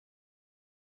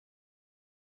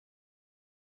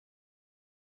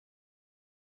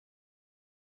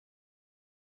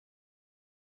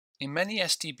In many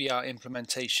SDBR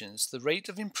implementations, the rate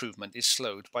of improvement is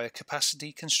slowed by a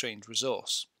capacity-constrained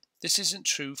resource. This isn't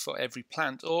true for every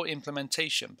plant or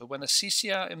implementation, but when a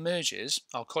CCR emerges,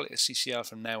 I'll call it a CCR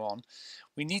from now on,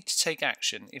 we need to take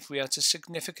action if we are to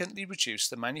significantly reduce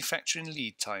the manufacturing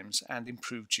lead times and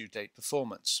improve due date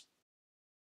performance.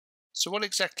 So what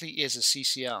exactly is a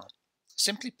CCR?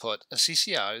 Simply put, a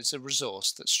CCR is a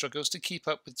resource that struggles to keep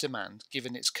up with demand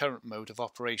given its current mode of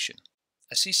operation.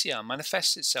 A CCR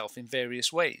manifests itself in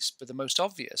various ways, but the most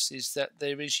obvious is that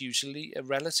there is usually a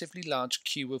relatively large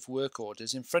queue of work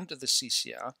orders in front of the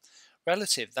CCR,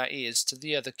 relative that is to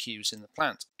the other queues in the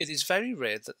plant. It is very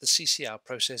rare that the CCR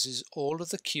processes all of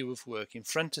the queue of work in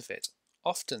front of it.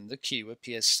 Often the queue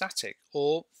appears static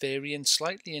or varying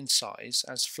slightly in size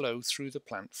as flow through the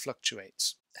plant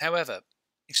fluctuates. However,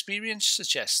 experience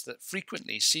suggests that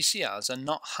frequently CCRs are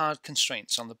not hard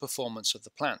constraints on the performance of the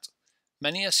plant.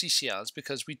 Many are CCRs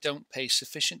because we don't pay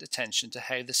sufficient attention to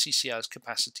how the CCR's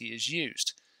capacity is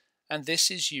used, and this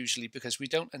is usually because we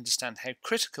don't understand how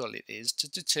critical it is to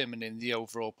determining the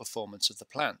overall performance of the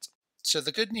plant. So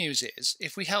the good news is,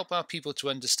 if we help our people to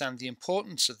understand the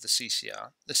importance of the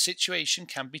CCR, the situation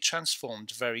can be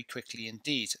transformed very quickly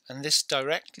indeed, and this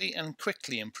directly and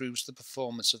quickly improves the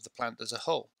performance of the plant as a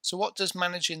whole. So what does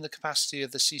managing the capacity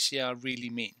of the CCR really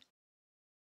mean?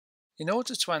 In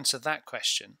order to answer that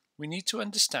question, we need to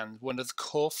understand one of the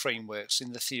core frameworks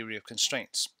in the theory of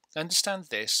constraints. Understand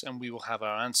this and we will have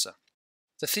our answer.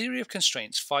 The theory of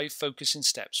constraints' 5 focusing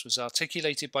steps was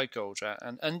articulated by Goldratt,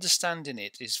 and understanding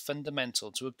it is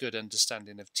fundamental to a good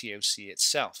understanding of TOC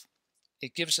itself.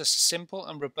 It gives us a simple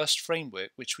and robust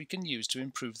framework which we can use to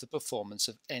improve the performance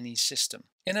of any system.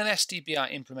 In an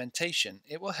SDBR implementation,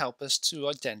 it will help us to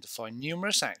identify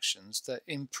numerous actions that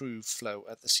improve flow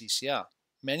at the CCR,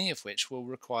 many of which will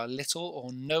require little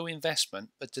or no investment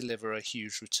but deliver a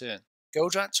huge return.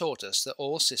 Goldratt taught us that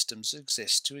all systems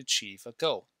exist to achieve a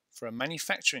goal. For a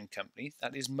manufacturing company,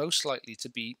 that is most likely to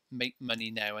be make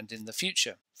money now and in the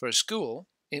future. For a school,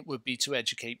 it would be to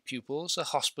educate pupils, a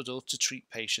hospital to treat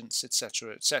patients,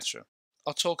 etc., etc.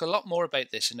 I'll talk a lot more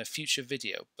about this in a future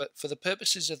video, but for the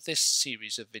purposes of this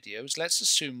series of videos, let's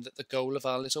assume that the goal of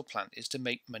our little plant is to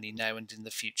make money now and in the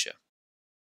future.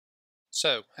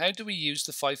 So, how do we use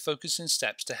the 5 focusing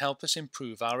steps to help us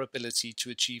improve our ability to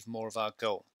achieve more of our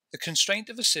goal? The constraint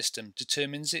of a system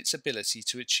determines its ability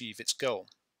to achieve its goal.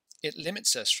 It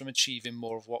limits us from achieving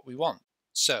more of what we want.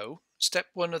 So, step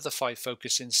 1 of the 5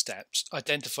 focusing steps,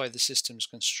 identify the system's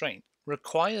constraint,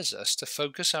 requires us to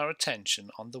focus our attention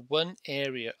on the one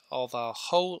area of our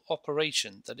whole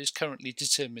operation that is currently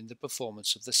determining the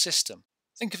performance of the system.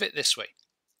 Think of it this way.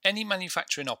 Any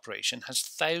manufacturing operation has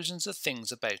thousands of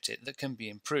things about it that can be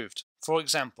improved. For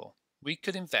example, we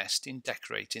could invest in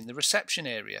decorating the reception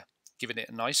area, giving it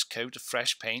a nice coat of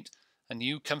fresh paint, a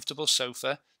new comfortable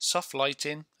sofa, soft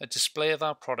lighting, a display of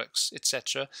our products,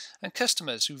 etc., and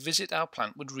customers who visit our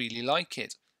plant would really like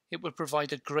it. It would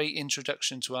provide a great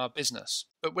introduction to our business.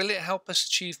 But will it help us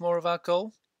achieve more of our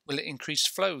goal? Will it increase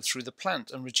flow through the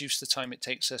plant and reduce the time it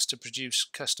takes us to produce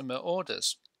customer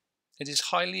orders? It is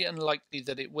highly unlikely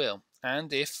that it will,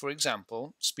 and if, for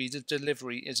example, speed of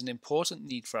delivery is an important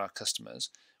need for our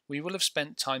customers, we will have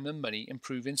spent time and money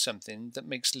improving something that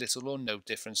makes little or no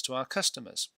difference to our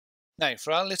customers. Now,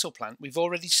 for our little plant, we've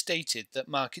already stated that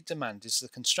market demand is the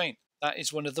constraint. That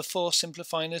is one of the 4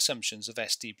 simplifying assumptions of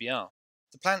SDBR.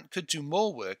 The plant could do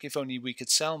more work if only we could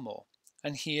sell more,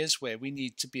 and here's where we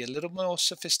need to be a little more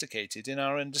sophisticated in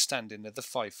our understanding of the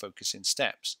 5 focusing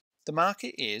steps. The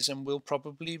market is and will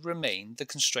probably remain the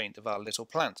constraint of our little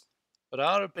plant, but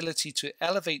our ability to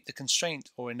elevate the constraint,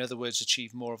 or in other words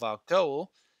achieve more of our goal,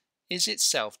 is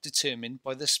itself determined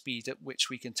by the speed at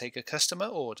which we can take a customer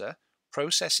order,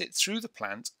 process it through the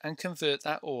plant, and convert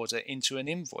that order into an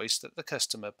invoice that the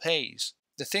customer pays.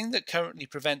 The thing that currently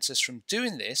prevents us from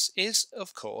doing this is,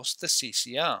 of course, the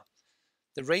CCR.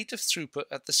 The rate of throughput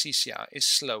at the CCR is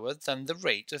slower than the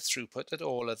rate of throughput at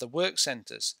all other work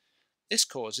centres. This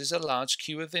causes a large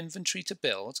queue of inventory to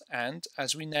build, and,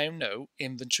 as we now know,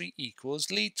 inventory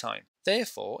equals lead time.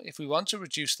 Therefore, if we want to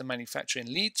reduce the manufacturing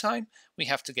lead time, we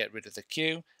have to get rid of the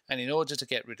queue, and in order to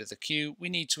get rid of the queue, we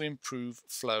need to improve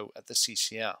flow at the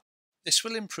CCR. This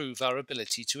will improve our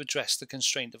ability to address the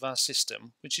constraint of our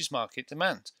system, which is market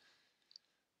demand.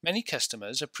 Many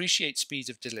customers appreciate speed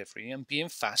of delivery, and being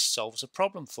fast solves a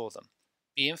problem for them.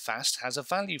 Being fast has a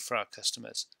value for our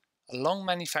customers. A long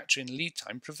manufacturing lead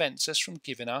time prevents us from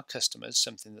giving our customers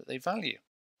something that they value.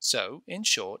 So, in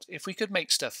short, if we could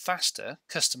make stuff faster,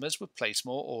 customers would place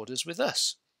more orders with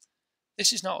us.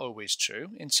 This is not always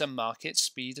true. In some markets,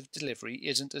 speed of delivery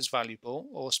isn't as valuable,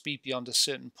 or speed beyond a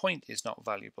certain point is not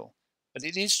valuable. But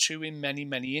it is true in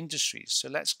many industries, so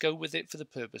let's go with it for the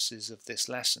purposes of this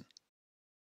lesson.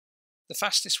 The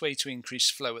fastest way to increase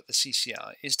flow at the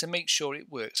CCR is to make sure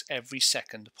it works every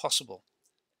second possible.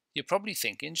 You're probably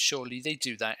thinking surely they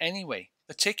do that anyway,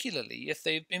 particularly if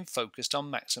they've been focused on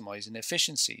maximizing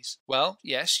efficiencies. Well,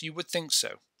 yes, you would think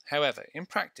so. However, in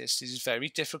practice, it is very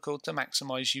difficult to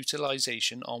maximize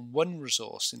utilization on one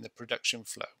resource in the production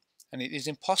flow, and it is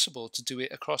impossible to do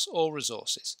it across all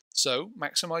resources. So,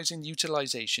 maximizing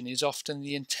utilization is often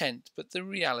the intent, but the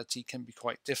reality can be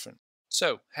quite different.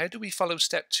 So, how do we follow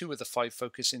step 2 of the 5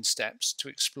 focusing steps to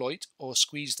exploit or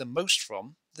squeeze the most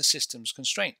from the system's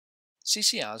constraint?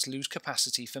 CCRs lose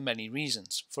capacity for many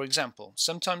reasons. For example,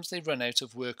 sometimes they run out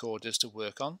of work orders to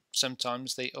work on,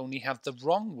 sometimes they only have the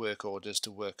wrong work orders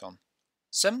to work on.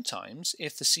 Sometimes,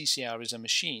 if the CCR is a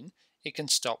machine, it can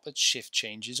stop at shift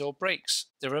changes or breaks.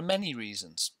 There are many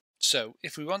reasons. So,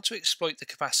 if we want to exploit the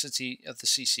capacity of the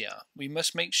CCR, we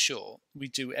must make sure we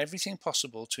do everything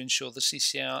possible to ensure the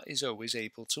CCR is always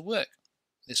able to work.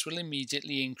 This will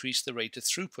immediately increase the rate of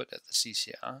throughput at the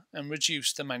CCR and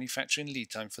reduce the manufacturing lead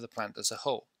time for the plant as a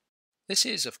whole. This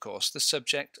is, of course, the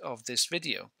subject of this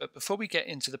video, but before we get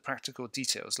into the practical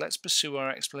details, let's pursue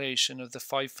our exploration of the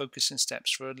 5 focusing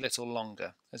steps for a little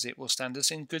longer, as it will stand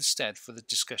us in good stead for the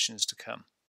discussions to come.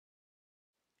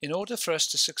 In order for us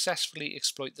to successfully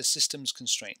exploit the system's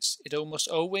constraints, it almost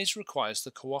always requires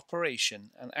the cooperation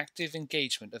and active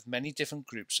engagement of many different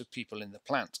groups of people in the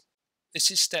plant. This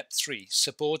is step 3,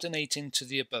 subordinating to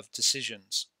the above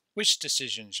decisions. Which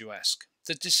decisions, you ask?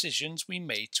 The decisions we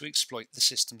made to exploit the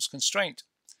system's constraint.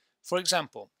 For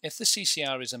example, if the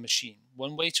CCR is a machine,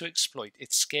 one way to exploit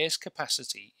its scarce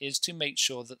capacity is to make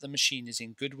sure that the machine is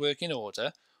in good working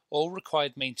order, all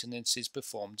required maintenance is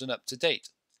performed and up to date.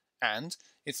 And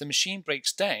if the machine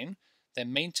breaks down,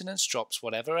 then maintenance drops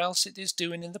whatever else it is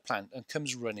doing in the plant and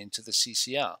comes running to the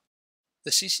CCR. The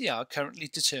CCR currently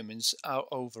determines our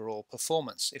overall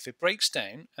performance. If it breaks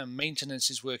down and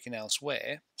maintenance is working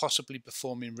elsewhere, possibly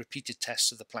performing repeated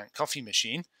tests of the plant coffee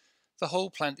machine, the whole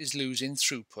plant is losing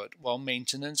throughput while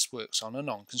maintenance works on a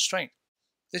non-constraint.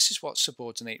 This is what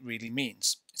subordinate really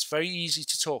means. It's very easy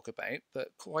to talk about,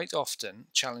 but quite often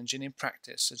challenging in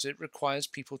practice, as it requires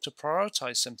people to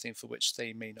prioritize something for which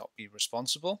they may not be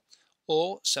responsible,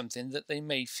 or something that they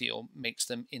may feel makes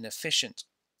them inefficient.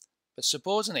 But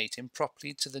subordinating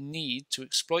properly to the need to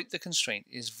exploit the constraint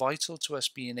is vital to us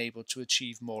being able to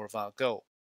achieve more of our goal.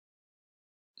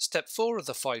 Step 4 of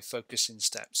the 5 focusing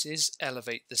steps is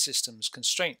elevate the system's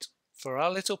constraint. For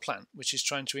our little plant, which is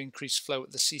trying to increase flow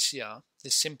at the CCR,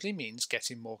 this simply means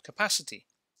getting more capacity.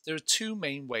 There are 2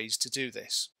 main ways to do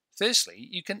this. Firstly,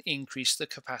 you can increase the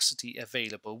capacity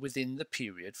available within the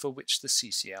period for which the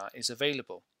CCR is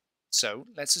available. So,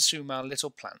 let's assume our little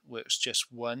plant works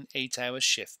just one 8-hour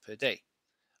shift per day.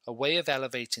 A way of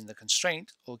elevating the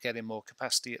constraint, or getting more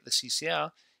capacity at the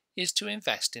CCR, is to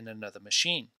invest in another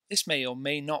machine. This may or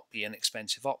may not be an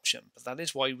expensive option, but that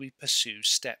is why we pursue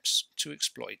steps to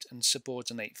exploit and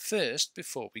subordinate first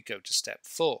before we go to step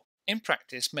 4. In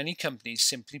practice, many companies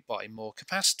simply buy more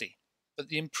capacity, but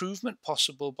the improvement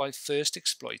possible by first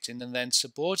exploiting and then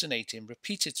subordinating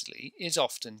repeatedly is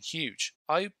often huge.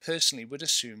 I personally would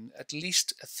assume at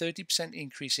least a 30%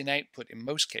 increase in output in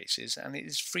most cases, and it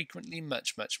is frequently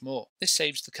much more. This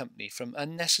saves the company from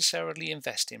unnecessarily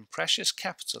investing precious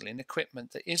capital in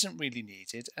equipment that isn't really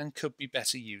needed and could be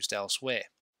better used elsewhere.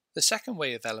 The second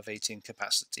way of elevating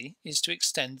capacity is to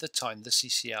extend the time the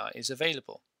CCR is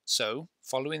available. So,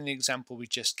 following the example we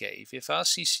just gave, if our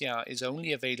CCR is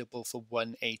only available for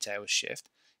one 8-hour shift,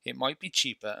 it might be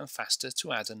cheaper and faster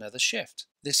to add another shift.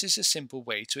 This is a simple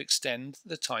way to extend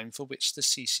the time for which the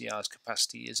CCR's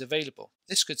capacity is available.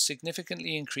 This could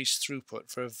significantly increase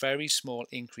throughput for a very small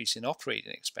increase in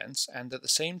operating expense and at the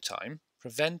same time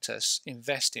prevent us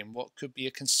investing what could be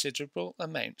a considerable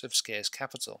amount of scarce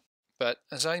capital. But,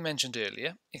 as I mentioned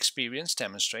earlier, experience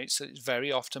demonstrates that it's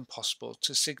very often possible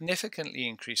to significantly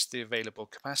increase the available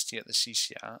capacity at the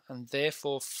CCR and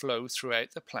therefore flow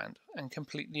throughout the plant and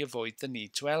completely avoid the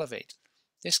need to elevate.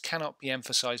 This cannot be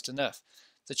emphasized enough.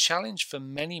 The challenge for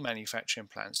many manufacturing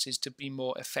plants is to be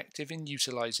more effective in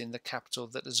utilizing the capital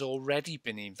that has already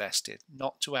been invested,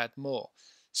 not to add more.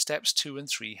 Steps 2 and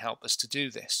 3 help us to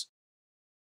do this.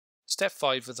 Step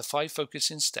 5 of the 5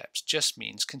 focusing steps just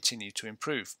means continue to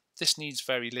improve. This needs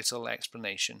very little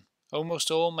explanation. Almost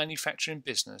all manufacturing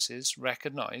businesses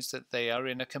recognize that they are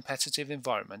in a competitive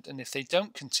environment, and if they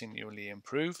don't continually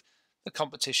improve, the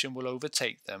competition will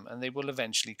overtake them and they will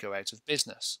eventually go out of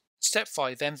business. Step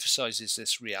 5 emphasizes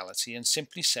this reality and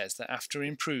simply says that after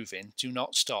improving, do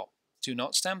not stop. Do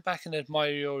not stand back and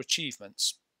admire your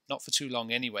achievements. Not for too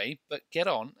long anyway, but get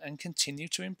on and continue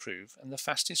to improve, and the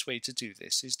fastest way to do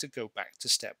this is to go back to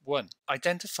step 1.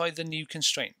 Identify the new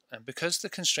constraint, and because the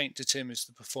constraint determines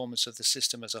the performance of the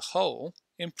system as a whole,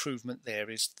 improvement there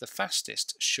is the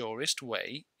fastest, surest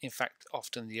way, in fact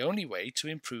often the only way, to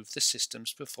improve the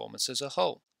system's performance as a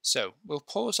whole. So we'll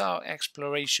pause our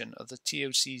exploration of the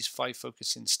TOC's 5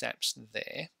 focusing steps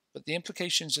there, but the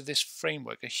implications of this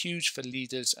framework are huge for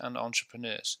leaders and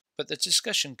entrepreneurs. But the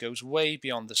discussion goes way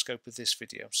beyond the scope of this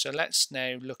video, so let's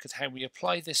now look at how we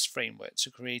apply this framework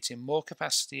to creating more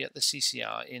capacity at the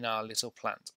CCR in our little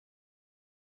plant.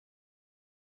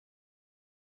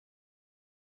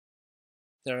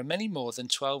 There are many more than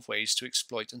 12 ways to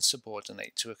exploit and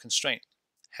subordinate to a constraint.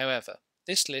 However,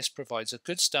 this list provides a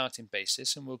good starting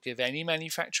basis and will give any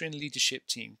manufacturing leadership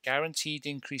team guaranteed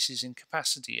increases in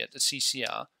capacity at the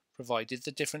CCR, provided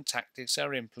the different tactics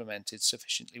are implemented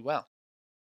sufficiently well.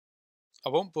 I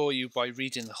won't bore you by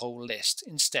reading the whole list.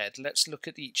 Instead, let's look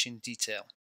at each in detail.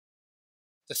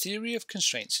 The theory of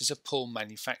constraints is a pull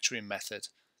manufacturing method.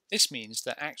 This means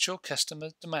that actual customer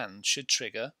demand should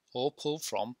trigger or pull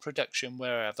from production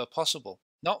wherever possible.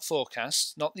 Not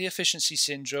forecasts, not the efficiency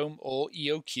syndrome or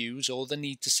EOQs or the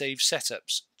need to save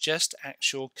setups, just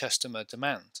actual customer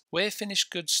demand. Where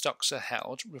finished goods stocks are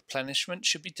held, replenishment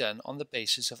should be done on the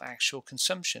basis of actual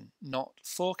consumption, not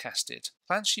forecasted.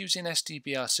 Plants using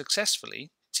SDBR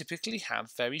successfully typically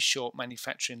have very short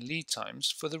manufacturing lead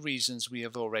times for the reasons we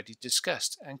have already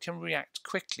discussed and can react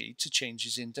quickly to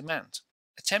changes in demand.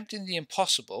 Attempting the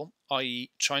impossible,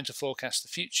 i.e. trying to forecast the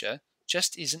future,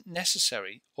 just isn't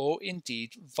necessary or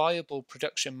indeed viable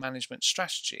production management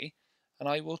strategy, and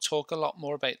I will talk a lot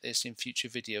more about this in future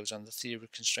videos on the theory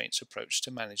of constraints approach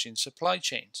to managing supply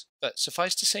chains. But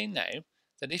suffice to say now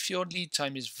that if your lead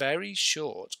time is very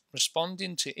short,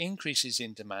 responding to increases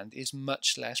in demand is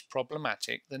much less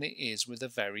problematic than it is with a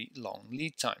very long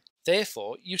lead time.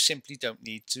 Therefore, you simply don't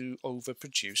need to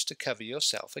overproduce to cover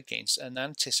yourself against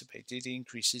unanticipated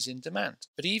increases in demand.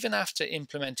 But even after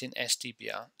implementing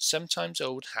SDBR, sometimes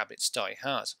old habits die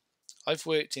hard. I've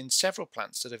worked in several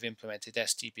plants that have implemented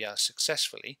SDBR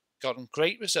successfully, gotten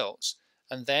great results,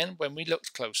 and then when we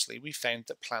looked closely, we found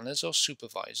that planners or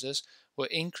supervisors were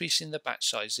increasing the batch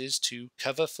sizes to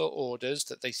cover for orders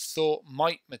that they thought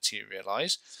might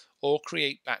materialize or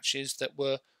create batches that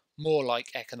were more like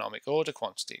economic order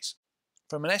quantities.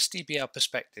 From an SDBR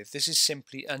perspective, this is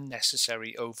simply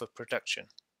unnecessary overproduction.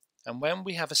 And when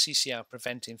we have a CCR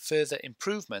preventing further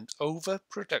improvement,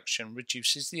 overproduction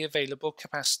reduces the available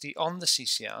capacity on the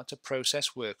CCR to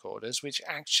process work orders which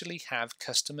actually have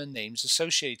customer names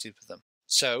associated with them.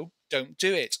 So, don't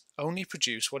do it. Only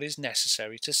produce what is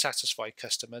necessary to satisfy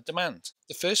customer demand.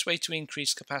 The first way to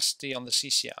increase capacity on the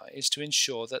CCR is to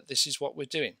ensure that this is what we're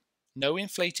doing. No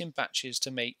inflating batches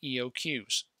to make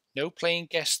EOQs. No playing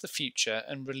guess the future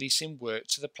and releasing work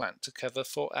to the plant to cover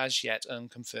for as yet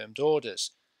unconfirmed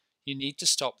orders. You need to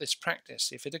stop this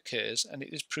practice if it occurs, and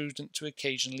it is prudent to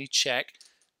occasionally check,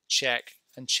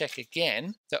 and check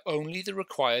again that only the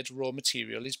required raw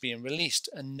material is being released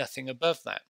and nothing above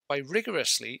that. By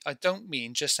rigorously, I don't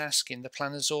mean just asking the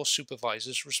planners or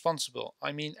supervisors responsible.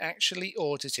 I mean actually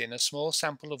auditing a small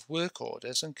sample of work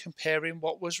orders and comparing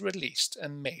what was released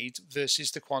and made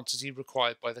versus the quantity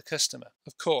required by the customer.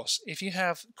 Of course, if you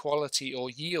have quality or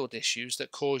yield issues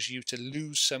that cause you to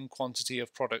lose some quantity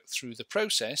of product through the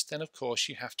process, then of course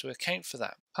you have to account for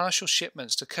that. Partial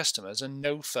shipments to customers are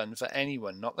no fun for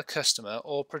anyone, not the customer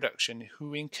or production,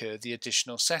 who incur the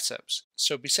additional setups.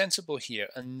 So be sensible here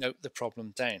and note the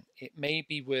problem down. It may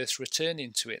be worth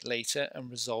returning to it later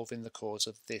and resolving the cause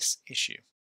of this issue.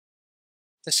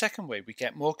 The second way we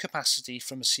get more capacity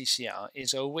from a CCR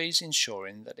is always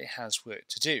ensuring that it has work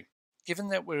to do. Given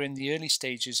that we're in the early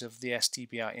stages of the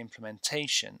SDBR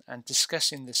implementation and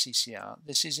discussing the CCR,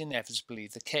 this is inevitably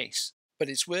the case. But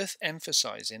it's worth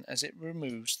emphasizing as it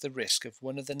removes the risk of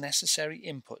one of the necessary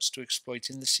inputs to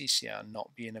exploiting the CCR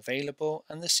not being available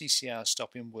and the CCR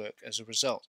stopping work as a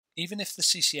result. Even if the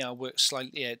CCR works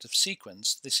slightly out of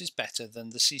sequence, this is better than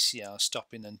the CCR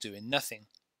stopping and doing nothing.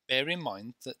 Bear in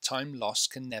mind that time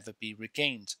lost can never be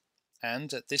regained,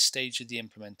 and at this stage of the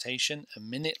implementation, a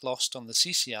minute lost on the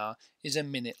CCR is a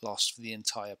minute lost for the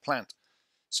entire plant.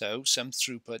 So some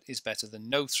throughput is better than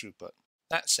no throughput.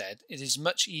 That said, it is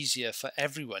much easier for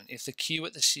everyone if the queue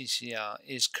at the CCR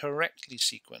is correctly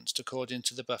sequenced according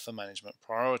to the buffer management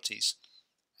priorities,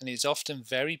 and it is often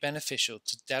very beneficial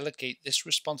to delegate this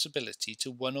responsibility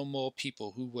to one or more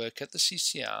people who work at the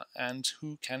CCR and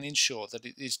who can ensure that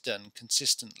it is done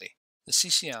consistently. The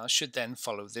CCR should then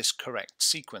follow this correct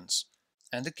sequence.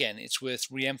 And again, it's worth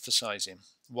re-emphasizing.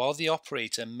 While the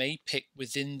operator may pick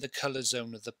within the color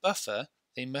zone of the buffer,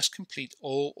 they must complete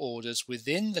all orders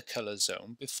within the color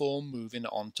zone before moving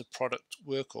on to product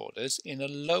work orders in a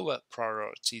lower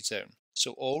priority zone.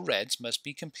 So all reds must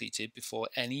be completed before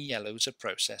any yellows are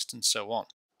processed and so on.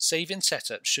 Saving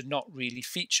setups should not really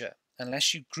feature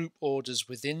unless you group orders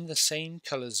within the same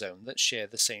color zone that share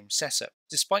the same setup.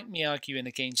 Despite me arguing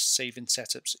against saving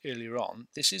setups earlier on,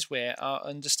 this is where our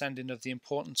understanding of the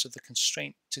importance of the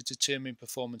constraint to determine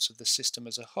performance of the system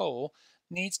as a whole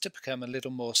needs to become a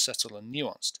little more subtle and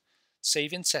nuanced.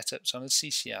 Saving setups on a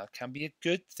CCR can be a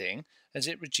good thing as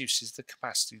it reduces the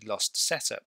capacity lost to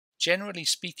setup. Generally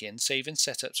speaking, saving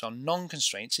setups on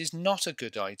non-constraints is not a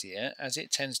good idea as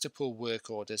it tends to pull work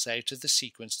orders out of the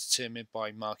sequence determined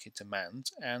by market demand,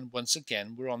 and once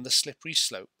again we're on the slippery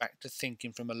slope back to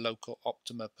thinking from a local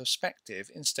optima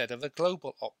perspective instead of a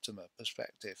global optima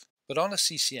perspective. But on a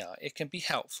CCR, it can be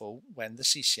helpful when the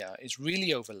CCR is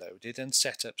really overloaded and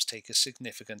setups take a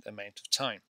significant amount of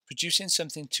time. Producing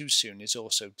something too soon is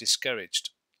also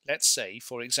discouraged. Let's say,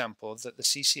 for example, that the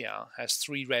CCR has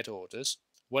 3 red orders,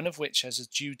 one of which has a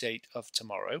due date of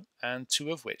tomorrow, and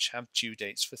 2 of which have due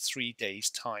dates for 3 days'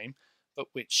 time, but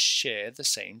which share the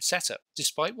same setup.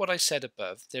 Despite what I said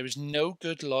above, there is no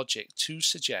good logic to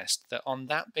suggest that on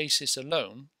that basis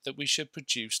alone that we should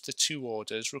produce the 2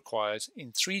 orders required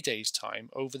in 3 days' time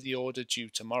over the order due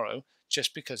tomorrow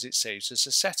just because it saves us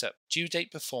a setup. Due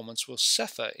date performance will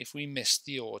suffer if we miss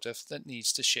the order that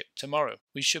needs to ship tomorrow.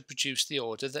 We should produce the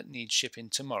order that needs shipping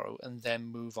tomorrow and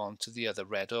then move on to the other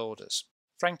red orders.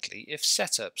 Frankly, if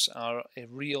setups are a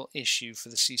real issue for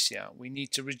the CCR, we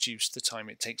need to reduce the time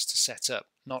it takes to set up,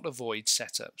 not avoid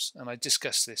setups, and I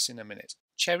discuss this in a minute.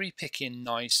 Cherry picking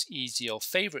nice, easy or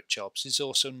favourite jobs is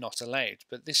also not allowed,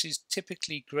 but this is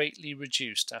typically greatly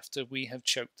reduced after we have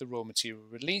choked the raw material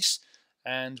release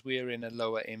and we are in a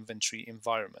lower inventory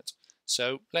environment.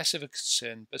 So less of a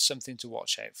concern, but something to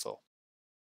watch out for.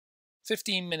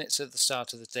 15 minutes at the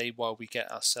start of the day while we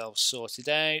get ourselves sorted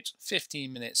out,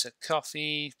 15 minutes at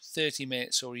coffee, 30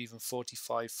 minutes or even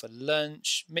 45 for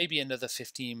lunch, maybe another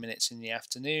 15 minutes in the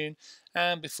afternoon,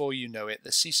 and before you know it,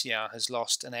 the CCR has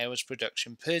lost an hour's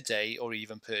production per day or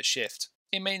even per shift.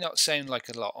 It may not sound like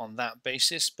a lot on that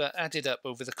basis, but added up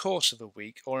over the course of a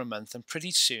week or a month, and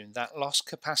pretty soon that lost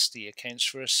capacity accounts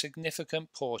for a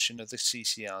significant portion of the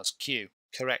CCR's queue.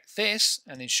 Correct this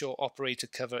and ensure operator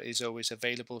cover is always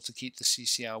available to keep the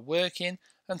CCR working,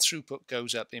 and throughput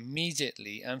goes up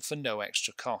immediately and for no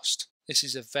extra cost. This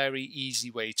is a very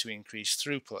easy way to increase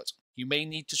throughput. You may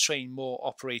need to train more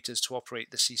operators to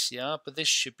operate the CCR, but this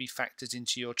should be factored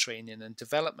into your training and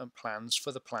development plans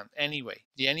for the plant anyway.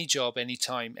 The any job, any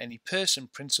time, any person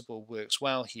principle works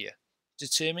well here.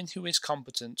 Determine who is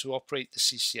competent to operate the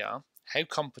CCR, how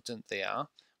competent they are,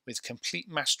 with complete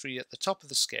mastery at the top of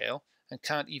the scale, and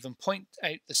can't even point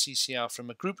out the CCR from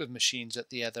a group of machines at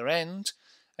the other end,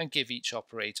 and give each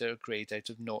operator a grade out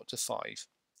of 0 to 5.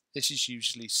 This is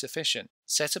usually sufficient.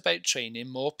 Set about training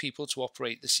more people to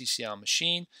operate the CCR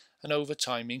machine, and over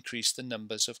time increase the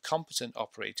numbers of competent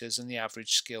operators and the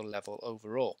average skill level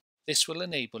overall. This will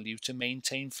enable you to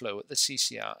maintain flow at the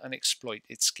CCR and exploit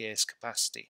its scarce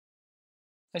capacity.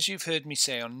 As you've heard me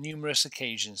say on numerous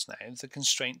occasions now, the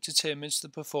constraint determines the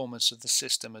performance of the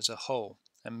system as a whole.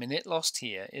 A minute lost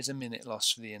here is a minute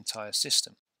lost for the entire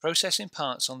system. Processing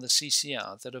parts on the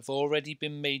CCR that have already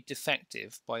been made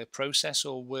defective by a process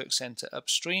or work centre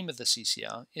upstream of the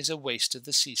CCR is a waste of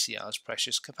the CCR's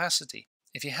precious capacity.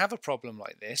 If you have a problem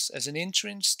like this, as an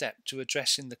interim step to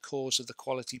addressing the cause of the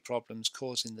quality problems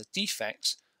causing the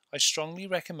defects, I strongly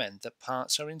recommend that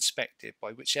parts are inspected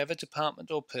by whichever department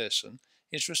or person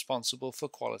is responsible for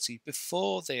quality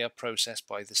before they are processed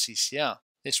by the CCR.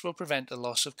 This will prevent a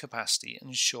loss of capacity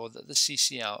and ensure that the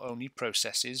CCR only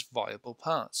processes viable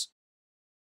parts.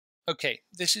 Okay,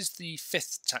 this is the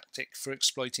 5th tactic for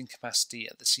exploiting capacity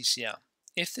at the CCR.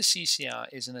 If the CCR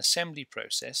is an assembly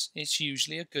process, it's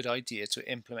usually a good idea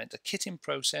to implement a kitting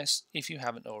process if you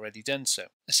haven't already done so.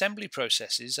 Assembly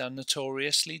processes are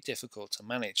notoriously difficult to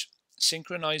manage.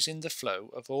 Synchronizing the flow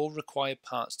of all required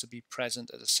parts to be present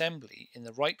at assembly in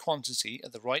the right quantity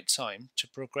at the right time to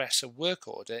progress a work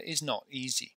order is not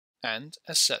easy, and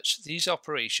as such these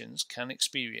operations can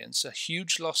experience a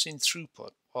huge loss in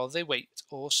throughput while they wait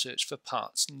or search for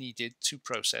parts needed to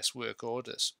process work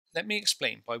orders. Let me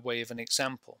explain by way of an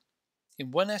example.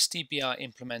 In one SDBR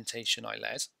implementation I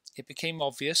led, it became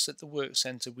obvious that the work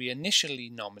centre we initially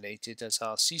nominated as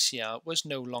our CCR was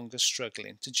no longer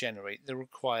struggling to generate the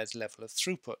required level of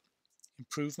throughput.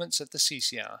 Improvements at the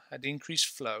CCR had increased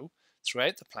flow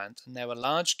throughout the plant, and now a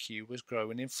large queue was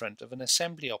growing in front of an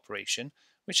assembly operation,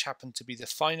 which happened to be the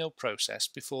final process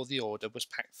before the order was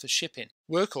packed for shipping.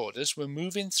 Work orders were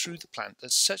moving through the plant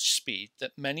at such speed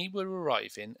that many were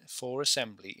arriving for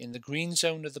assembly in the green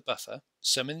zone of the buffer,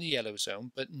 some in the yellow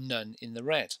zone, but none in the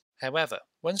red. However,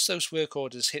 once those work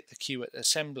orders hit the queue at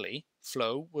assembly,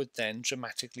 flow would then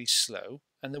dramatically slow,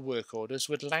 and the work orders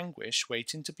would languish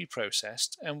waiting to be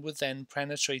processed and would then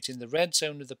penetrate in the red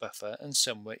zone of the buffer, and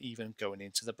some were even going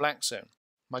into the black zone.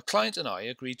 My client and I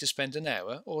agreed to spend an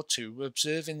hour or two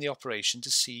observing the operation to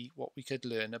see what we could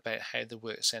learn about how the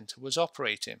work centre was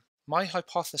operating. My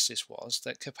hypothesis was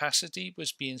that capacity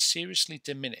was being seriously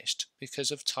diminished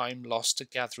because of time lost to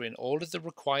gathering all of the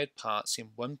required parts in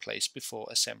one place before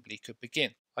assembly could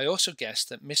begin. I also guessed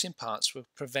that missing parts were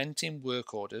preventing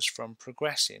work orders from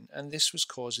progressing, and this was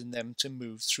causing them to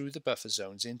move through the buffer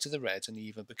zones into the red and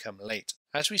even become late.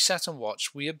 As we sat and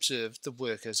watched, we observed the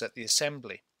workers at the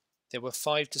assembly. There were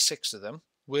 5 to 6 of them,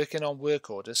 working on work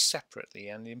orders separately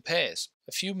and in pairs.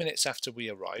 A few minutes after we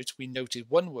arrived, we noted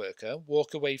one worker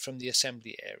walk away from the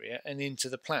assembly area and into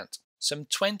the plant. Some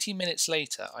 20 minutes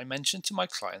later, I mentioned to my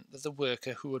client that the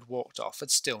worker who had walked off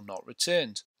had still not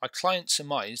returned. My client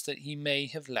surmised that he may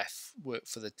have left work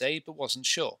for the day but wasn't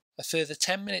sure. A further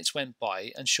 10 minutes went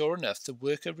by, and sure enough, the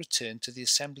worker returned to the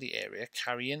assembly area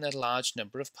carrying a large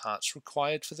number of parts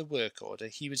required for the work order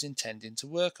he was intending to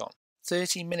work on.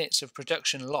 30 minutes of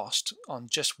production lost on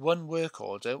just one work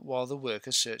order while the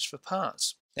workers searched for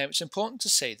parts. Now, it's important to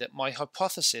say that my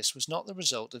hypothesis was not the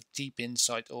result of deep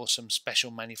insight or some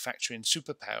special manufacturing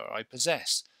superpower I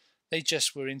possess. They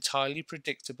just were entirely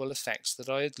predictable effects that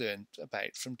I had learned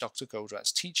about from Dr.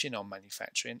 Goldrat's teaching on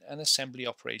manufacturing and assembly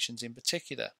operations in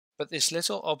particular. But this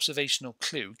little observational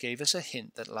clue gave us a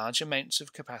hint that large amounts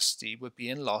of capacity were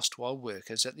being lost while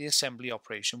workers at the assembly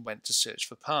operation went to search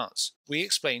for parts. We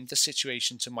explained the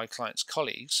situation to my client's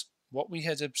colleagues, what we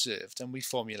had observed, and we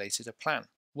formulated a plan.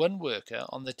 One worker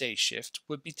on the day shift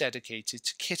would be dedicated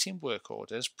to kitting work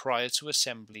orders prior to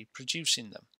assembly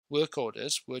producing them. Work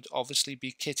orders would obviously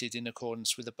be kitted in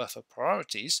accordance with the buffer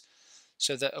priorities,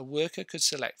 so that a worker could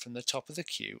select from the top of the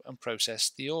queue and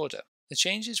process the order. The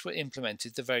changes were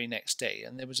implemented the very next day,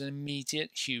 and there was an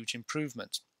immediate huge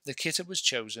improvement. The kitter was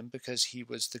chosen because he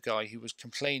was the guy who was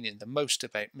complaining the most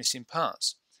about missing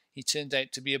parts. He turned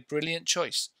out to be a brilliant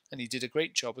choice, and he did a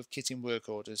great job of kitting work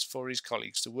orders for his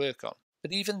colleagues to work on.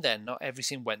 But even then, not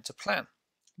everything went to plan.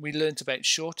 We learnt about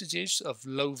shortages of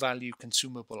low-value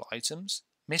consumable items,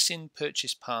 missing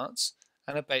purchased parts,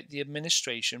 and about the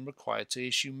administration required to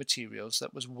issue materials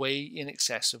that was way in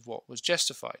excess of what was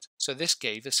justified. So this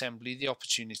gave assembly the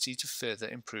opportunity to further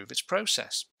improve its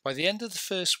process. By the end of the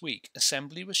first week,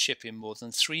 assembly was shipping more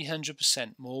than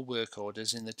 300% more work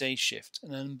orders in the day shift,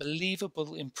 an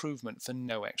unbelievable improvement for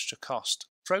no extra cost.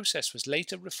 The process was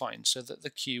later refined so that the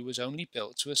queue was only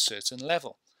built to a certain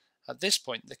level. At this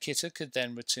point, the kitter could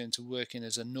then return to working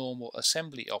as a normal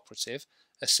assembly operative,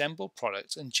 assemble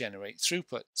product and generate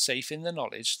throughput, safe in the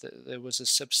knowledge that there was a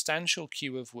substantial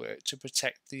queue of work to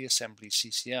protect the assembly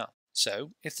CCR.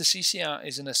 So, if the CCR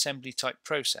is an assembly type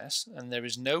process and there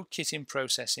is no kitting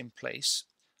process in place,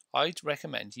 I'd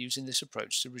recommend using this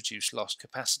approach to reduce lost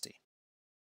capacity.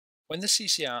 When the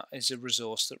CCR is a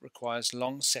resource that requires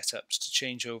long setups to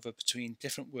change over between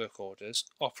different work orders,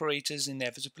 operators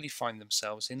inevitably find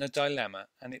themselves in a dilemma,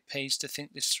 and it pays to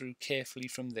think this through carefully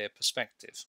from their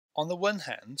perspective. On the one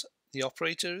hand, the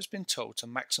operator has been told to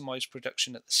maximize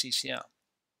production at the CCR.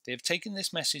 They have taken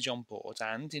this message on board,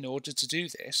 and in order to do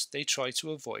this, they try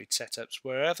to avoid setups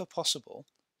wherever possible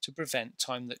to prevent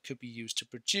time that could be used to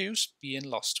produce being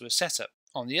lost to a setup.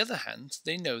 On the other hand,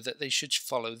 they know that they should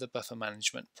follow the buffer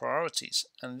management priorities,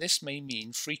 and this may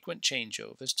mean frequent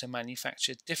changeovers to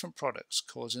manufacture different products,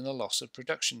 causing a loss of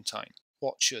production time.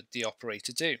 What should the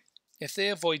operator do? If they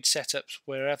avoid setups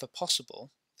wherever possible,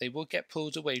 they will get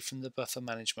pulled away from the buffer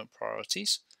management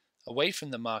priorities, away from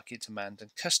the market demand,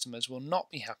 and customers will not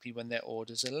be happy when their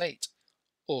orders are late.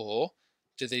 Or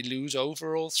do they lose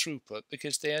overall throughput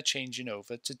because they are changing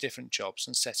over to different jobs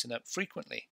and setting up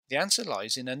frequently? The answer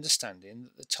lies in understanding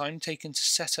that the time taken to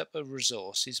set up a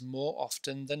resource is more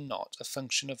often than not a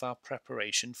function of our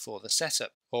preparation for the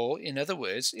setup. Or, in other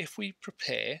words, if we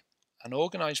prepare and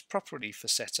organize properly for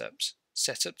setups,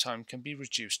 setup time can be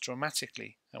reduced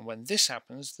dramatically, and when this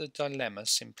happens, the dilemma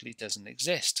simply doesn't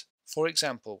exist. For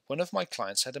example, one of my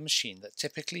clients had a machine that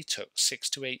typically took 6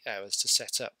 to 8 hours to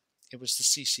set up. It was the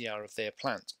CCR of their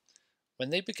plant. When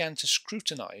they began to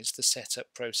scrutinize the setup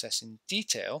process in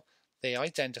detail, They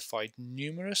identified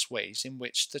numerous ways in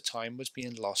which the time was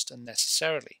being lost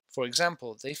unnecessarily. For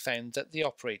example, they found that the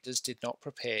operators did not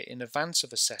prepare in advance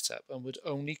of a setup and would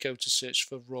only go to search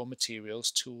for raw materials,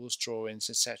 tools,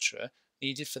 drawings, etc.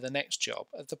 needed for the next job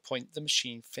at the point the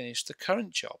machine finished the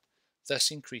current job, thus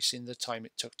increasing the time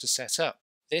it took to set up.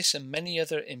 This and many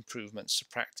other improvements to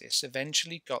practice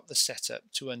eventually got the setup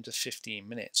to under 15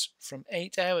 minutes. From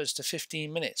 8 hours to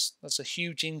 15 minutes, that's a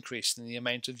huge increase in the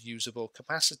amount of usable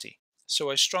capacity.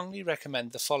 So I strongly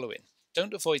recommend the following.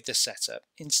 Don't avoid the setup,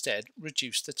 instead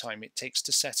reduce the time it takes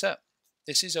to set up.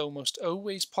 This is almost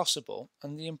always possible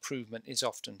and the improvement is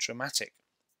often dramatic.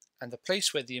 And the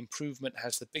place where the improvement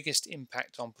has the biggest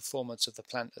impact on performance of the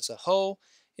plant as a whole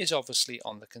is obviously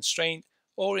on the constraint,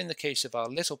 or in the case of our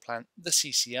little plant, the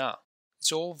CCR.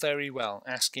 It's all very well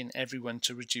asking everyone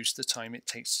to reduce the time it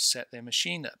takes to set their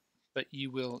machine up, but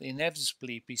you will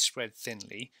inevitably be spread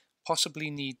thinly, possibly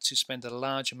need to spend a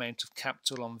large amount of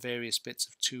capital on various bits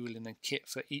of tooling and kit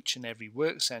for each and every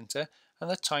work centre, and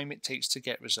the time it takes to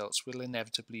get results will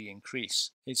inevitably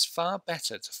increase. It's far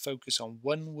better to focus on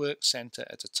one work centre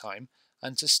at a time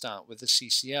and to start with the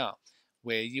CCR,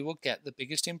 where you will get the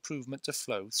biggest improvement to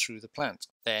flow through the plant.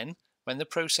 Then, when the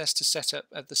process to set up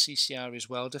at the CCR is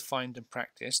well defined and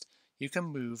practiced, you can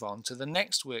move on to the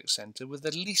next work centre with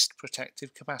the least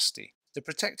protective capacity. The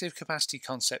protective capacity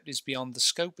concept is beyond the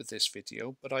scope of this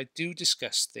video, but I do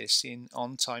discuss this in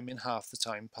On Time in Half the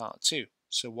Time Part 2,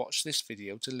 so watch this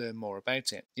video to learn more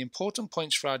about it. The important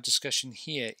points for our discussion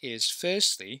here is,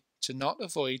 firstly, to not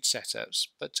avoid setups,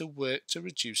 but to work to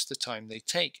reduce the time they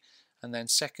take, and then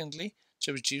secondly,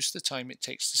 to reduce the time it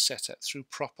takes to set up through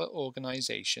proper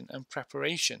organisation and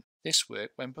preparation. This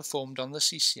work, when performed on the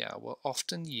CCR, will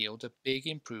often yield a big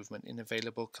improvement in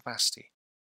available capacity.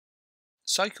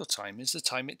 Cycle time is the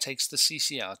time it takes the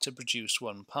CCR to produce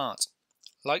one part.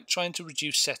 Like trying to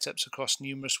reduce setups across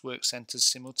numerous work centres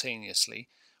simultaneously,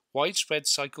 widespread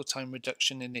cycle time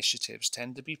reduction initiatives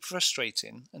tend to be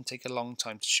frustrating and take a long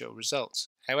time to show results.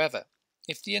 However,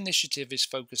 if the initiative is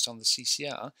focused on the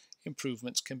CCR,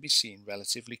 improvements can be seen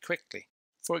relatively quickly.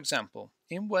 For example,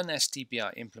 in one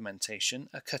SDBR implementation,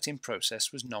 a cutting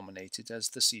process was nominated as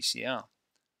the CCR.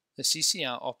 The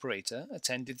CCR operator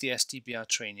attended the SDBR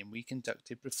training we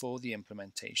conducted before the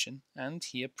implementation, and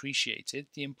he appreciated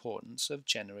the importance of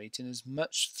generating as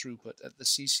much throughput at the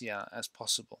CCR as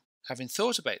possible. Having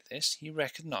thought about this, he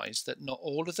recognized that not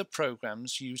all of the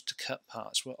programs used to cut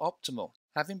parts were optimal.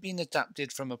 Having been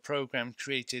adapted from a program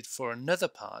created for another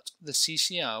part, the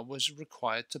CCR was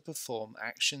required to perform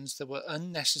actions that were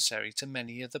unnecessary to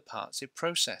many of the parts it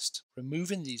processed.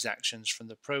 Removing these actions from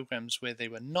the programs where they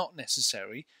were not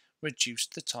necessary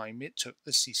reduced the time it took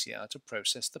the CCR to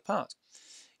process the part.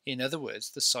 In other words,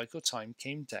 the cycle time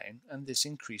came down and this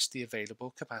increased the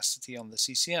available capacity on the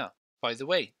CCR. By the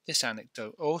way, this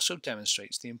anecdote also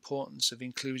demonstrates the importance of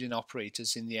including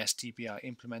operators in the SDBR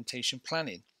implementation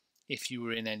planning, if you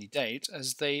were in any doubt,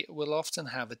 as they will often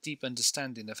have a deep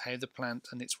understanding of how the plant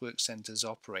and its work centres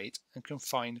operate and can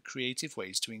find creative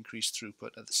ways to increase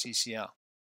throughput at the CCR.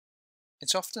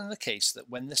 It's often the case that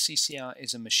when the CCR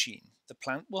is a machine, the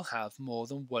plant will have more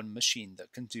than one machine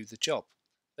that can do the job,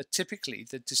 but typically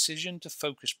the decision to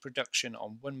focus production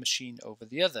on one machine over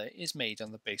the other is made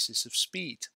on the basis of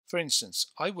speed. For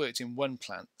instance, I worked in one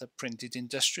plant that printed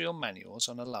industrial manuals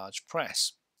on a large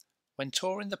press. When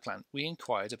touring the plant, we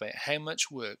inquired about how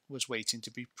much work was waiting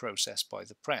to be processed by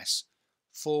the press.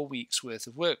 4 weeks' worth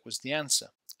of work was the answer.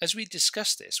 As we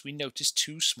discussed this, we noticed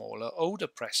two smaller, older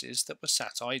presses that were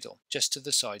sat idle, just to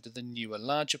the side of the newer,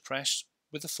 larger press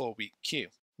with a 4-week queue.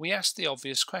 We asked the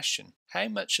obvious question: how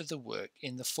much of the work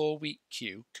in the 4-week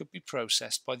queue could be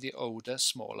processed by the older,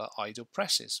 smaller, idle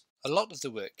presses? A lot of the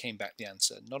work, came back the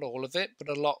answer. Not all of it, but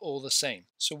a lot all the same.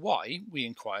 So why, we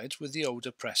inquired, were the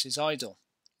older presses idle?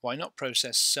 Why not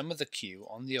process some of the queue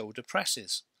on the older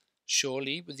presses?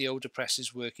 Surely, with the older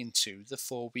presses working too, the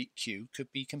 4-week queue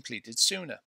could be completed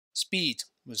sooner. Speed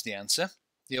was the answer.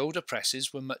 The older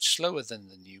presses were much slower than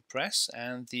the new press,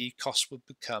 and the cost would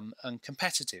become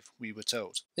uncompetitive, we were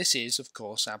told. This is, of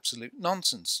course, absolute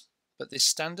nonsense. But this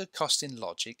standard costing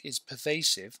logic is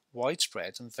pervasive,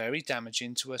 widespread, and very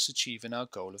damaging to us achieving our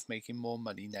goal of making more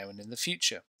money now and in the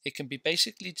future. It can be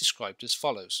basically described as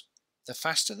follows. The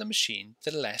faster the machine,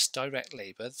 the less direct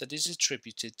labour that is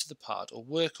attributed to the part or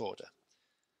work order.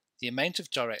 The amount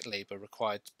of direct labour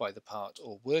required by the part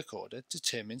or work order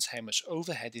determines how much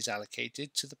overhead is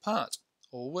allocated to the part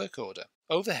or work order.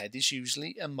 Overhead is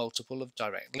usually a multiple of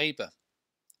direct labour.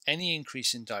 Any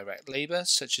increase in direct labour,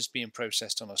 such as being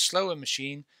processed on a slower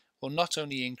machine, will not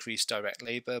only increase direct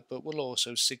labour but will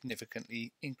also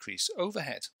significantly increase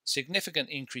overhead. Significant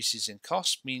increases in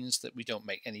cost means that we don't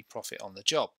make any profit on the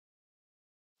job.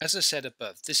 As I said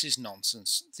above, this is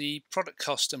nonsense. The product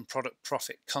cost and product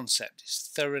profit concept is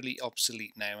thoroughly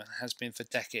obsolete now and has been for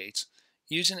decades.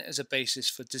 Using it as a basis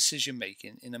for decision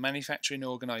making in a manufacturing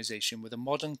organisation with a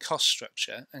modern cost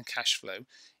structure and cash flow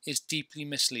is deeply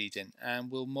misleading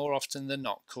and will more often than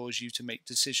not cause you to make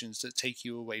decisions that take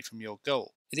you away from your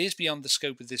goal. It is beyond the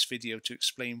scope of this video to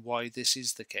explain why this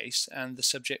is the case, and the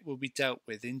subject will be dealt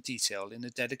with in detail in a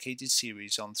dedicated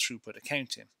series on throughput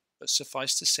accounting. But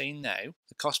suffice to say now,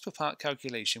 the cost per part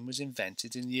calculation was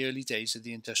invented in the early days of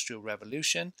the Industrial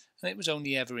Revolution, and it was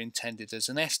only ever intended as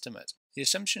an estimate. The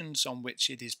assumptions on which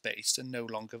it is based are no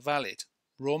longer valid.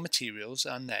 Raw materials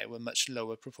are now a much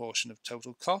lower proportion of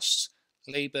total costs,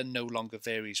 labour no longer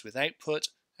varies with output,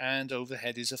 and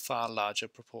overhead is a far larger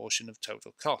proportion of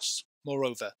total costs.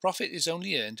 Moreover, profit is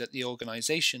only earned at the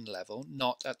organisation level,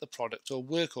 not at the product or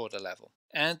work order level.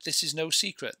 And this is no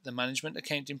secret. The management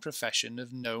accounting profession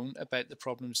have known about the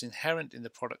problems inherent in the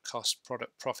product cost,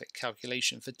 product profit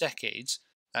calculation for decades.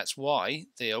 That's why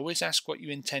they always ask what you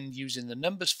intend using the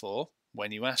numbers for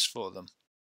when you ask for them.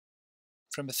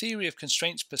 From a theory of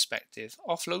constraints perspective,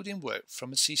 offloading work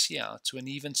from a CCR to an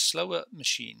even slower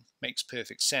machine makes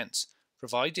perfect sense,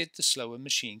 provided the slower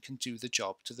machine can do the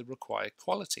job to the required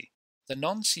quality. The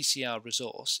non-CCR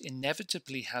resource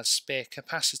inevitably has spare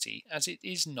capacity as it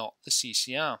is not the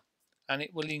CCR, and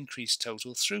it will increase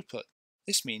total throughput.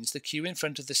 This means the queue in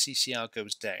front of the CCR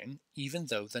goes down, even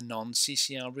though the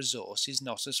non-CCR resource is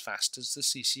not as fast as the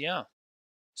CCR.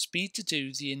 Speed to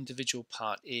do the individual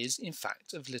part is, in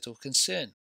fact, of little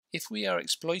concern. If we are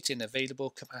exploiting available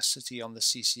capacity on the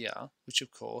CCR, which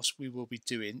of course we will be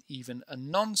doing, even a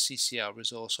non-CCR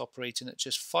resource operating at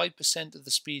just 5% of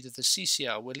the speed of the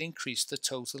CCR will increase the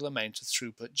total amount of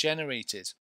throughput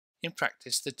generated. In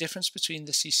practice, the difference between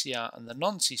the CCR and the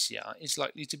non-CCR is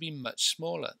likely to be much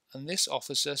smaller, and this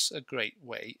offers us a great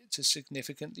way to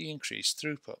significantly increase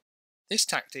throughput. This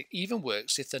tactic even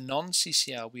works if the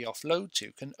non-CCR we offload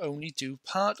to can only do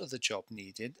part of the job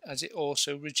needed, as it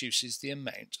also reduces the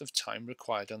amount of time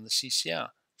required on the CCR,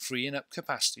 freeing up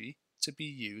capacity to be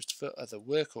used for other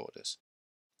work orders.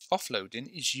 Offloading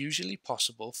is usually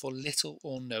possible for little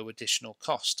or no additional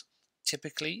cost.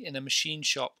 Typically, in a machine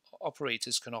shop,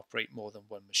 operators can operate more than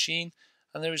one machine,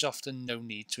 and there is often no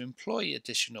need to employ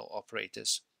additional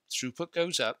operators. Throughput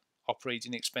goes up,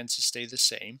 operating expenses stay the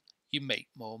same, you make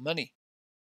more money.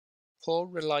 Poor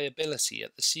reliability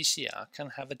at the CCR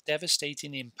can have a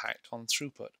devastating impact on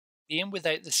throughput. Being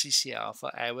without the CCR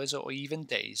for hours or even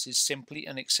days is simply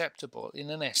unacceptable in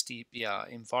an SDBR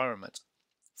environment.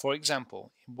 For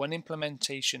example, in one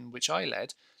implementation which I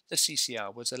led, the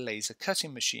CCR was a laser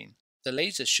cutting machine. The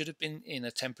laser should have been in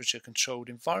a temperature-controlled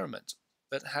environment,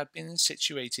 but had been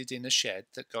situated in a shed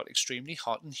that got extremely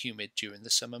hot and humid during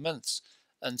the summer months.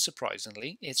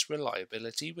 Unsurprisingly, its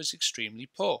reliability was extremely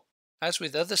poor. As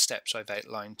with other steps I've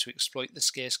outlined to exploit the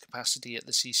scarce capacity at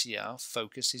the CCR,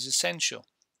 focus is essential.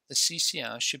 The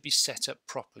CCR should be set up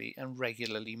properly and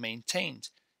regularly maintained.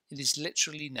 It is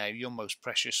literally now your most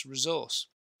precious resource.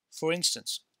 For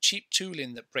instance, cheap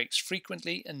tooling that breaks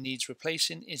frequently and needs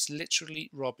replacing is literally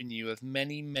robbing you of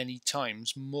many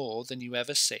times more than you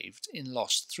ever saved in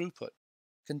lost throughput.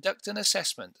 Conduct an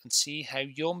assessment and see how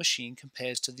your machine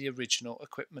compares to the original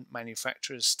equipment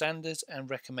manufacturer's standard and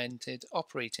recommended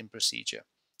operating procedure.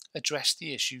 Address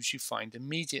the issues you find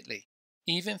immediately.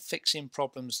 Even fixing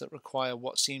problems that require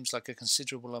what seems like a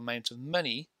considerable amount of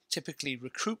money typically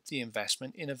recoup the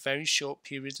investment in a very short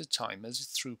period of time as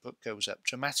throughput goes up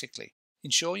dramatically.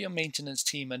 Ensure your maintenance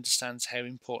team understands how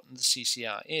important the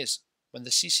CCR is. When the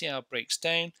CCR breaks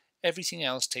down, everything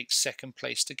else takes second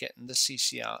place to getting the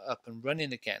CCR up and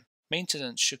running again.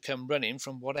 Maintenance should come running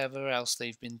from whatever else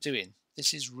they've been doing.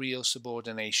 This is real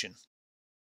subordination.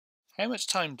 How much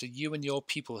time do you and your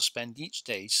people spend each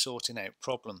day sorting out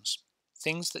problems?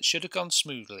 Things that should have gone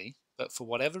smoothly, but for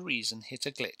whatever reason hit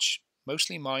a glitch.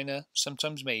 Mostly minor,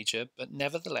 sometimes major, but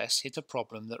nevertheless hit a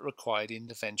problem that required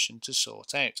intervention to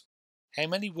sort out. How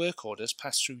many work orders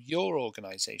pass through your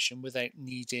organisation without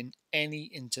needing any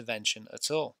intervention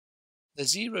at all? The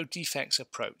zero defects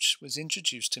approach was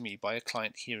introduced to me by a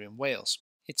client here in Wales.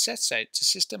 It sets out to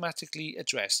systematically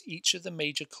address each of the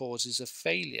major causes of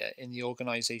failure in the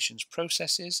organisation's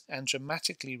processes and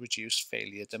dramatically reduce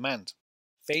failure demand.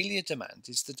 Failure demand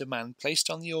is the demand placed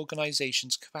on the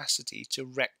organisation's capacity to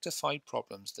rectify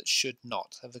problems that should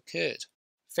not have occurred.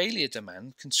 Failure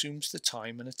demand consumes the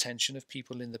time and attention of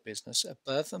people in the business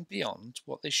above and beyond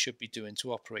what they should be doing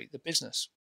to operate the business.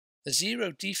 The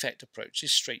zero defect approach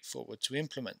is straightforward to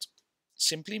implement.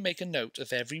 Simply make a note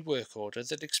of every work order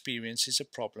that experiences a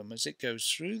problem as it goes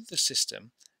through the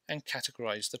system and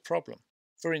categorize the problem.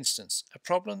 For instance, a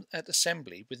problem at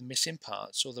assembly with missing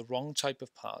parts or the wrong type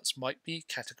of parts might be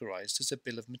categorized as a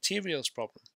bill of materials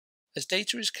problem. As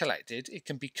data is collected, it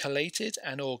can be collated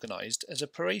and organized as a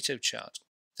Pareto chart.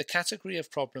 The category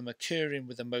of problem occurring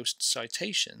with the most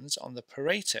citations on the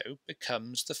Pareto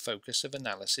becomes the focus of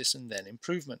analysis and then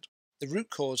improvement. The root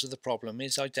cause of the problem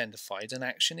is identified and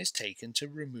action is taken to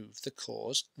remove the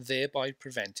cause, thereby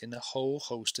preventing a whole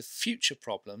host of future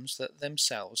problems that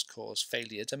themselves cause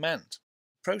failure demand.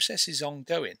 The process is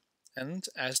ongoing, and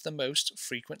as the most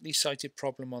frequently cited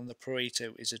problem on the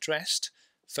Pareto is addressed,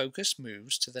 focus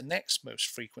moves to the next most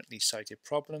frequently cited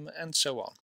problem, and so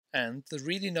on. And the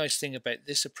really nice thing about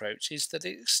this approach is that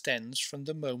it extends from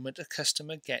the moment a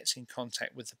customer gets in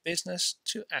contact with the business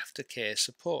to aftercare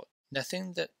support.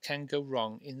 Nothing that can go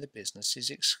wrong in the business is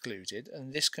excluded,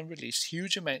 and this can release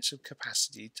huge amounts of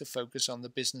capacity to focus on the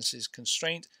business's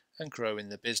constraint and grow in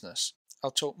the business.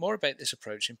 I'll talk more about this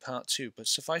approach in part 2, but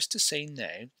suffice to say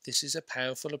now, this is a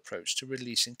powerful approach to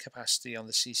releasing capacity on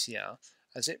the CCR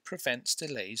as it prevents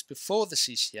delays before the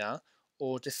CCR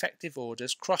or defective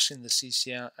orders crossing the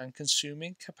CCR and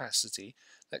consuming capacity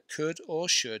that could or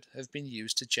should have been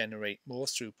used to generate more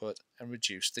throughput and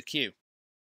reduce the queue.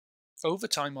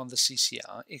 Overtime on the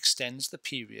CCR extends the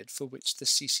period for which the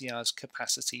CCR's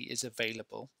capacity is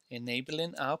available,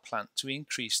 enabling our plant to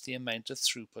increase the amount of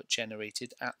throughput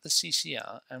generated at the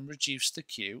CCR and reduce the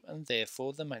queue and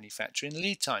therefore the manufacturing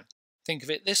lead time. Think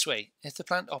of it this way: if the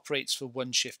plant operates for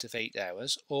one shift of 8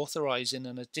 hours, authorizing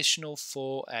an additional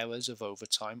 4 hours of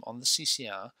overtime on the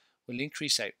CCR will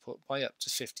increase output by up to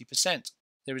 50%.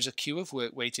 There is a queue of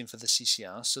work waiting for the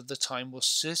CCR, so the time will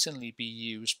certainly be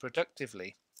used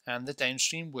productively, and the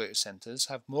downstream work centres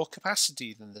have more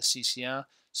capacity than the CCR,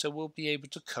 so will be able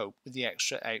to cope with the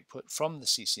extra output from the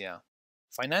CCR.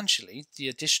 Financially, the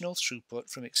additional throughput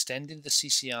from extending the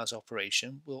CCR's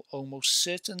operation will almost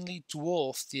certainly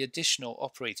dwarf the additional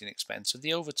operating expense of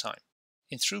the overtime.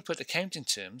 In throughput accounting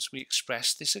terms, we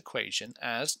express this equation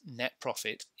as net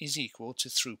profit is equal to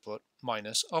throughput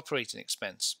minus operating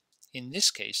expense. In this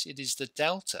case, it is the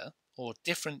delta, or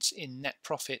difference in net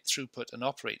profit, throughput and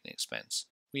operating expense.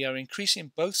 We are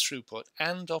increasing both throughput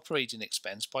and operating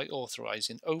expense by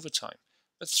authorizing overtime,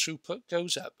 but throughput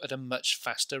goes up at a much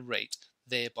faster rate,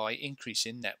 thereby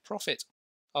increasing net profit.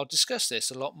 I'll discuss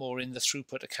this a lot more in the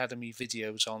Throughput Academy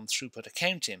videos on throughput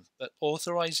accounting, but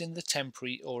authorizing the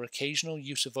temporary or occasional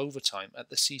use of overtime at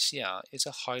the CCR is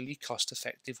a highly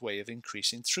cost-effective way of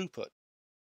increasing throughput.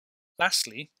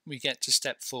 Lastly, we get to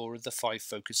step 4 of the 5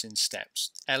 focusing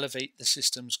steps: elevate the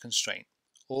system's constraint,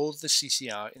 or the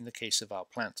CCR in the case of our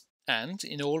plant. And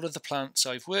in all of the plants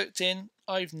I've worked in,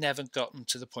 I've never gotten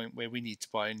to the point where we need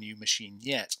to buy a new machine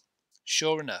yet.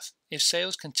 Sure enough, if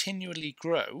sales continually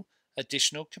grow,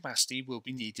 additional capacity will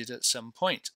be needed at some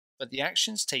point, but the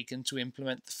actions taken to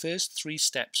implement the first 3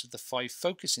 steps of the 5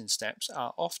 focusing steps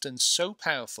are often so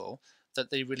powerful that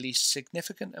they release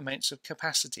significant amounts of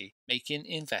capacity, making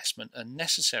investment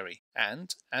unnecessary.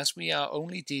 And as we are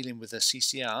only dealing with a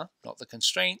CCR, not the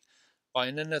constraint,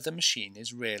 buying another machine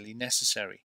is rarely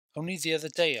necessary. Only the other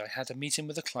day I had a meeting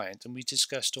with a client and we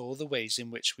discussed all the ways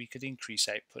in which we could increase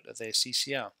output of their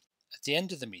CCR. At the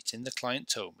end of the meeting, the client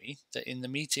told me that in the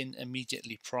meeting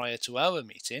immediately prior to our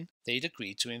meeting, they'd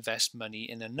agreed to invest money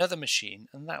in another machine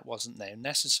and that wasn't now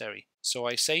necessary. So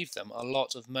I saved them a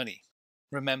lot of money.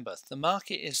 Remember, the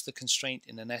market is the constraint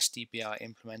in an SDBR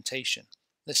implementation.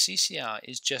 The CCR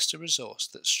is just a resource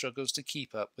that struggles to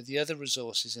keep up with the other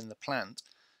resources in the plant,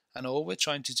 and all we're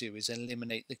trying to do is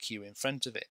eliminate the queue in front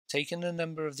of it. Taking a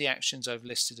number of the actions I've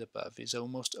listed above is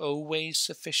almost always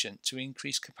sufficient to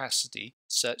increase capacity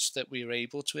such that we are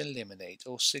able to eliminate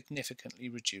or significantly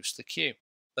reduce the queue.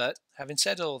 But having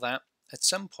said all that, at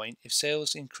some point, if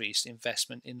sales increase,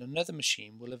 investment in another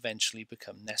machine will eventually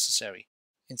become necessary.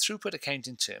 In throughput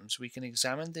accounting terms, we can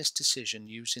examine this decision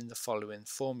using the following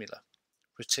formula: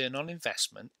 return on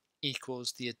investment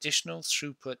equals the additional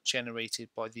throughput generated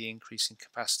by the increase in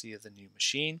capacity of the new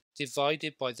machine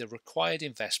divided by the required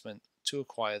investment to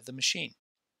acquire the machine.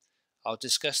 I'll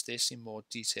discuss this in more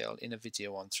detail in a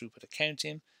video on throughput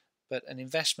accounting, but an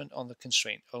investment on the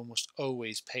constraint almost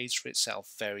always pays for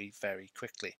itself very, very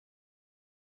quickly.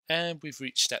 And we've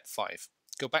reached step 5.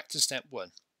 Go back to step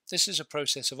 1. This is a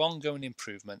process of ongoing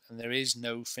improvement and there is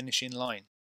no finishing line.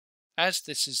 As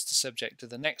this is the subject of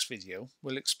the next video,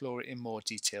 we'll explore it in more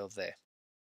detail there.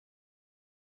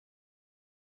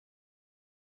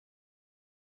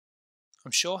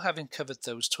 I'm sure having covered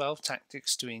those 12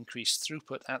 tactics to increase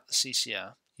throughput at the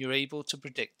CCR, you're able to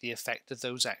predict the effect of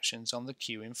those actions on the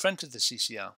queue in front of the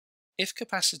CCR. If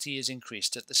capacity is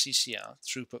increased at the CCR,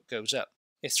 throughput goes up.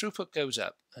 If throughput goes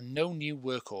up and no new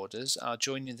work orders are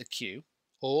joining the queue,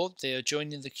 or they are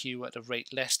joining the queue at a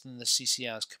rate less than the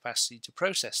CCR's capacity to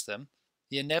process them,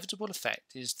 the inevitable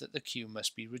effect is that the queue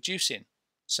must be reducing,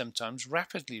 sometimes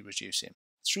rapidly reducing.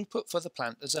 Throughput for the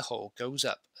plant as a whole goes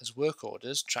up as work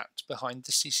orders trapped behind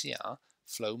the CCR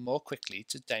flow more quickly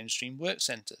to downstream work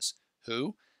centres,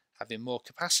 who, having more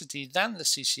capacity than the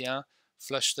CCR,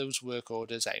 flush those work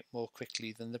orders out more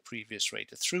quickly than the previous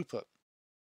rate of throughput.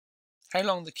 How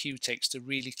long the queue takes to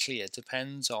really clear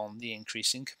depends on the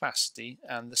increase in capacity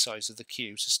and the size of the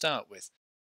queue to start with.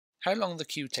 How long the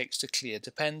queue takes to clear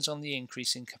depends on the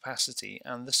increase in capacity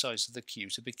and the size of the queue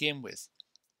to begin with.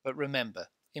 But remember,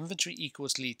 inventory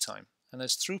equals lead time, and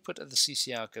as throughput of the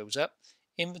CCR goes up,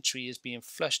 inventory is being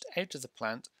flushed out of the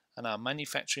plant and our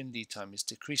manufacturing lead time is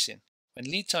decreasing. When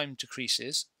lead time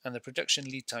decreases and the production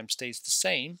lead time stays the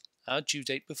same, our due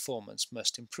date performance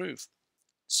must improve.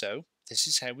 So, this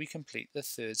is how we complete the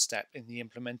third step in the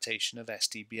implementation of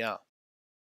SDBR.